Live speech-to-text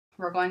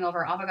we're going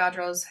over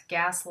Avogadro's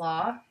gas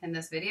law in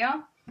this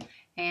video.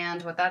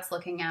 And what that's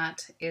looking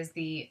at is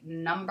the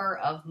number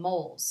of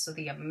moles, so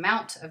the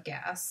amount of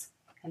gas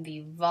and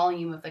the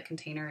volume of the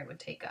container it would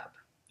take up.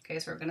 Okay,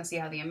 so we're going to see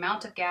how the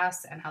amount of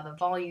gas and how the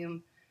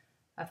volume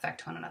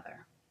affect one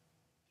another.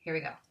 Here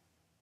we go.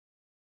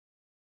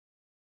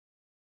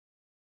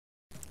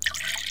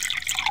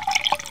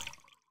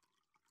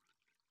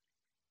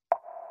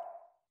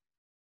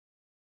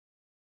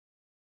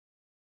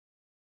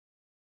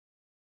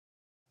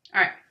 All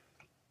right,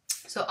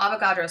 so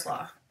Avagadros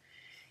Law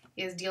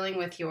is dealing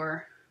with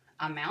your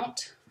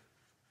amount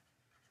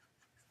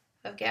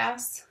of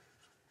gas,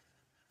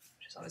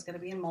 which is always going to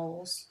be in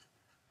moles,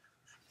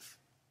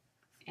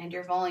 and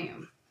your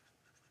volume.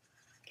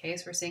 Okay,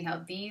 so we're seeing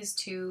how these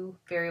two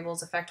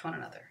variables affect one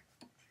another.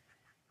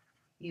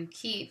 You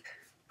keep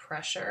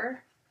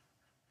pressure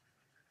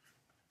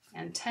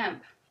and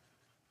temp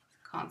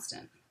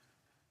constant.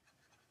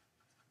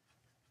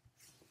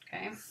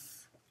 Okay,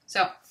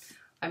 so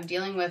I'm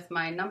dealing with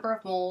my number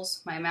of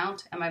moles, my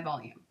amount, and my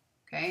volume.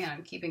 Okay, and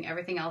I'm keeping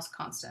everything else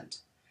constant.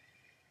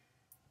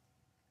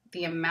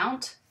 The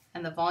amount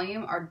and the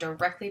volume are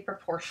directly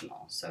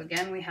proportional. So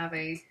again, we have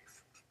a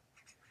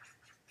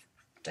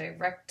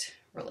direct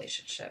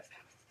relationship.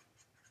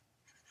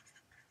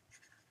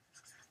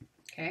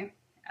 Okay,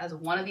 as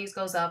one of these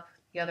goes up,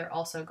 the other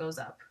also goes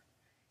up.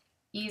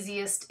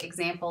 Easiest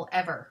example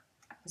ever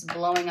is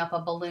blowing up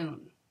a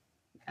balloon.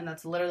 And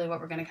that's literally what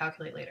we're going to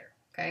calculate later.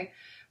 Okay,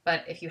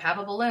 but if you have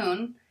a balloon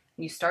and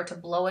you start to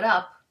blow it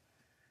up,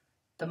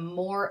 the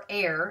more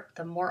air,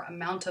 the more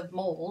amount of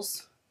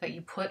moles that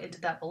you put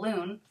into that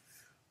balloon,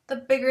 the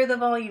bigger the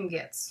volume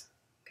gets.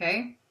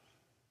 Okay,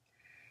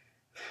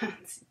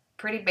 it's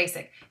pretty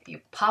basic. If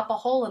you pop a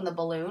hole in the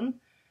balloon,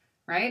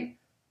 right,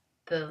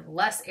 the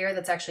less air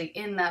that's actually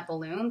in that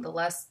balloon, the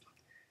less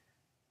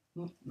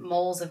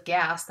moles of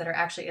gas that are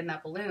actually in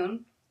that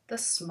balloon, the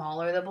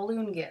smaller the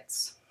balloon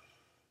gets.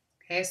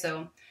 Okay,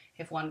 so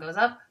if one goes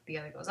up, the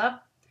other goes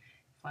up.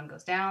 If one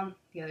goes down,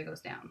 the other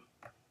goes down.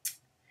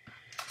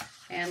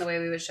 And the way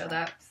we would show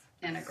that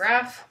in a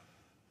graph,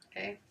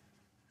 okay,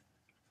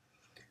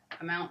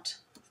 amount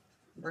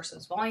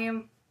versus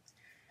volume.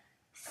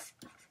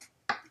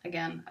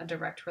 Again, a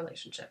direct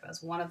relationship.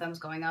 As one of them's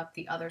going up,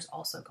 the other's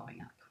also going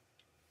up.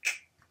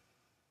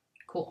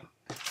 Cool.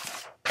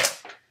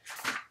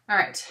 All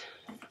right.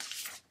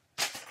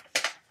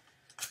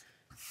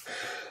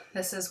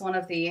 This is one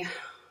of the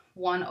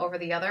one over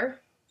the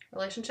other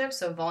relationships.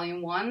 So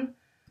volume 1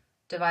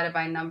 divided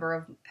by number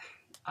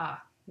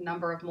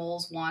of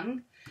moles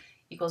 1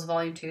 equals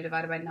volume 2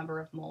 divided by number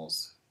of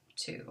moles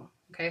 2.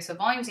 Okay, so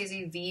volume's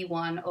easy,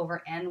 V1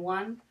 over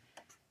N1.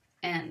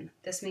 N,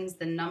 this means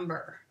the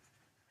number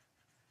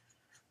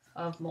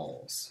of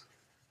moles,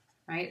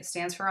 right? It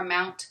stands for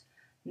amount,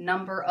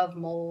 number of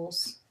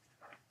moles.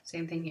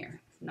 Same thing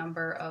here,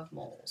 number of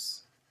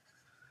moles.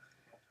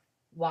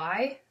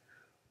 Why?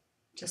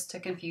 Just to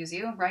confuse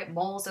you, right?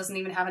 Moles doesn't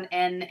even have an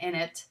N in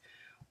it.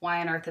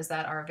 Why on earth is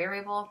that our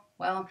variable?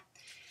 Well,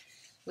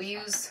 we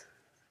use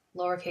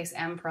lowercase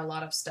m for a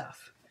lot of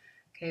stuff.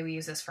 Okay, we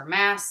use this for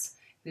mass,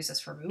 we use this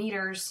for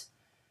meters.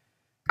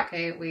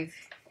 Okay, we've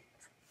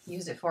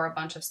used it for a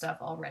bunch of stuff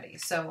already.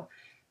 So,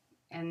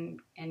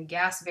 and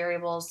gas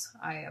variables,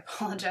 I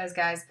apologize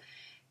guys,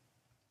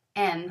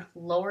 N,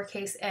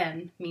 lowercase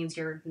n, means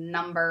your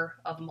number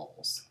of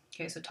moles.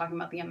 Okay, so talking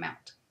about the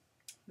amount.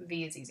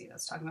 V is easy,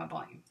 that's talking about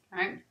volume, all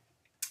right?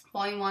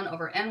 Volume 1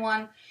 over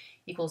N1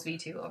 equals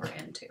V2 over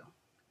N2.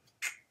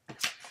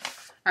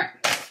 All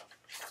right,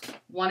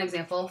 one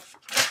example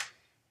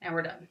and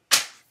we're done,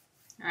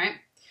 all right?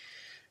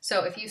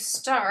 So if you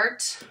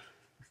start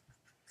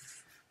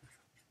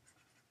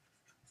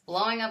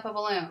blowing up a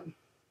balloon,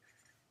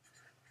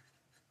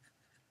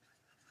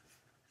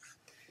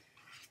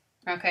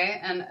 okay,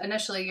 and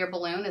initially your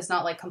balloon is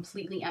not like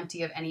completely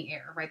empty of any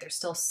air, right? There's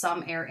still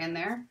some air in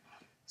there.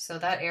 So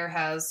that air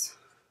has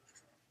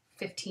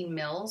 15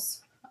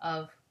 mils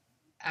of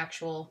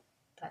actual,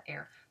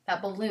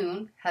 that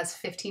balloon has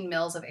 15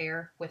 mils of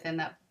air within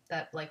that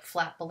like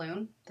flat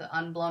balloon, the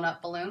unblown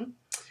up balloon.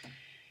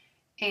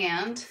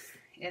 And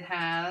it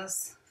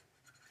has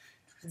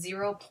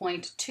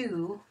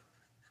 0.2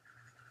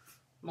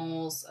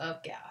 moles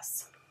of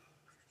gas.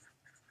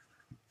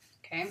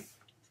 Okay.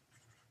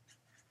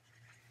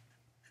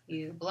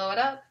 You blow it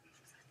up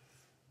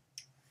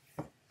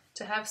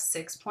to have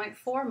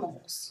 6.4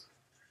 moles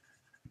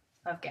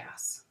of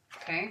gas,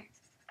 okay?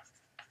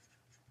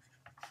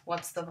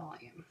 What's the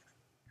volume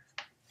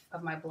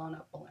of my blown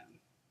up balloon?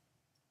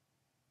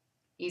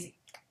 Easy,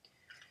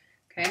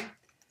 okay?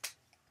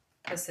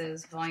 This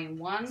is volume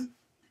 1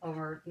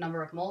 over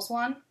number of moles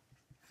 1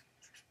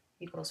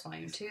 equals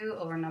volume 2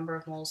 over number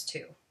of moles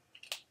 2.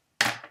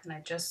 And I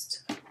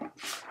just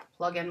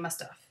plug in my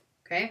stuff,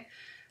 okay?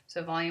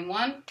 So volume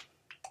 1,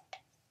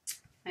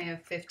 I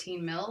have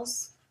 15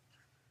 mils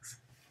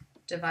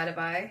divided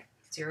by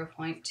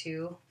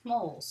 0.2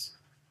 moles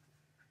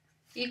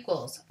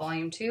equals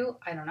volume 2,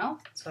 I don't know,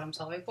 that's what I'm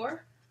solving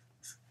for,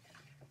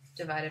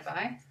 divided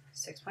by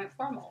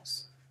 6.4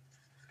 moles.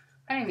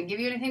 I don't even give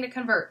you anything to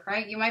convert,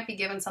 right? You might be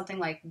given something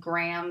like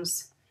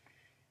grams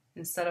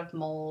instead of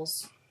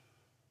moles.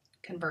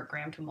 Convert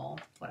gram to mole,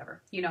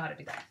 whatever. You know how to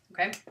do that,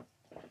 okay?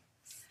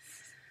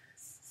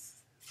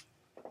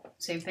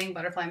 Same thing,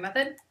 butterfly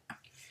method.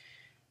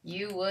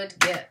 You would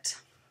get,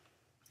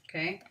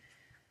 okay,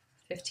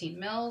 15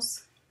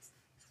 mils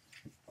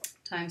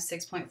times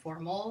 6.4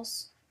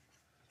 moles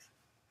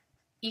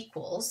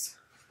equals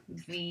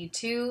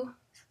V2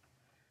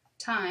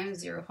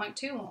 times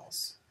 0.2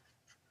 moles.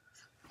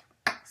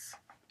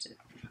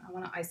 I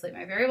want to isolate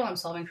my variable. I'm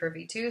solving for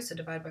V2, so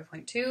divide by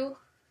 0.2.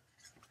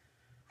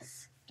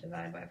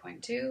 Divide by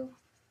 0.2.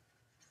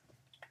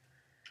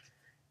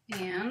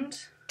 And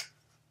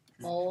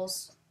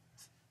moles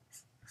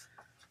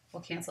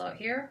will cancel out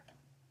here.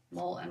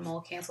 Mole and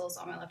mole cancels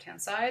on my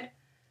left-hand side.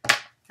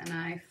 And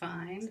I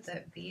find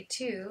that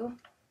V2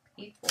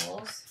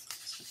 equals,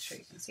 just make sure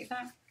you can see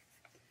that,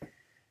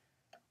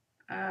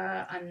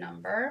 a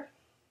number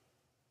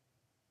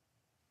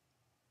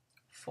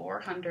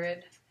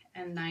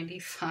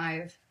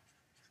 495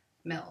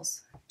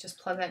 mils. Just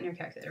plug that in your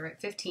calculator, right?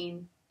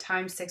 15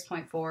 times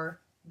 6.4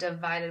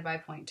 divided by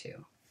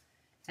 0.2.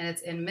 And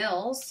it's in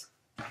mils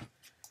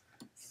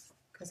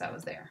because that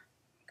was there,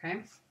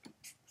 okay?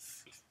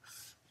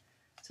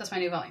 So that's my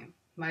new volume.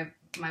 My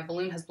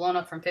balloon has blown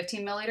up from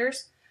 15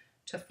 milliliters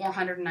to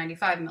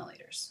 495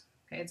 milliliters.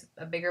 Okay, it's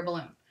a bigger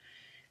balloon.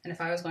 And if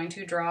I was going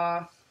to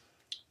draw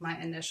my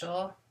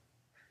initial,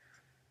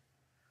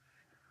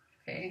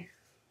 okay,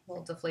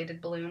 little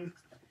deflated balloon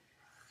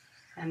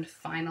and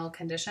final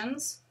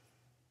conditions,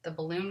 the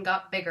balloon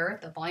got bigger,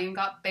 the volume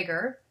got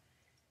bigger,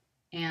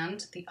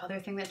 and the other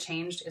thing that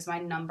changed is my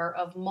number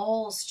of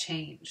moles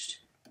changed.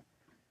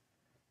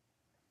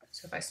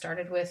 So if I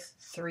started with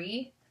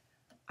 3,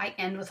 I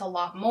end with a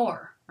lot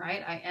more,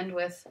 right? I end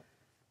with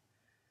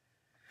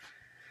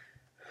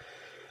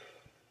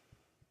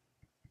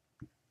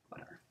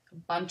whatever, a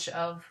bunch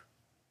of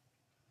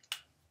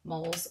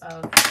moles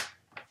of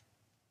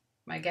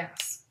my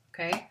gas,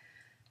 okay?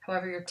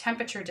 However, your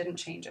temperature didn't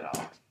change at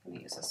all. Let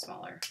me use a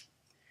smaller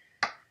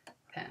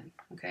pen,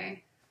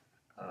 okay?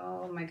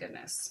 Oh my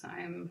goodness,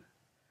 I'm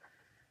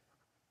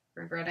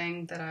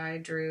regretting that I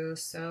drew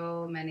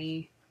so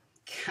many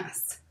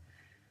gas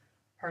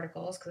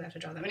particles because I have to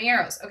draw that many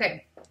arrows.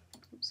 Okay.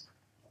 Oops.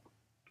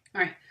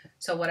 All right.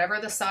 So whatever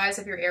the size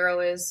of your arrow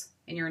is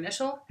in your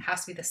initial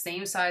has to be the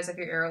same size of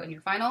your arrow in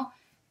your final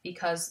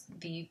because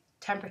the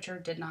temperature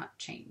did not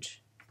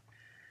change.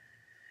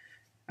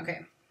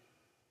 Okay.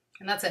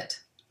 And that's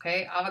it.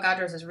 Okay.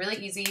 Avogadros is really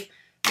easy,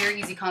 very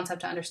easy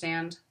concept to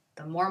understand.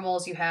 The more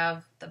moles you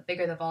have, the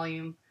bigger the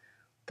volume.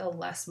 The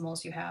less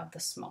moles you have, the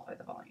smaller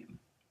the volume.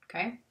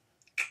 Okay.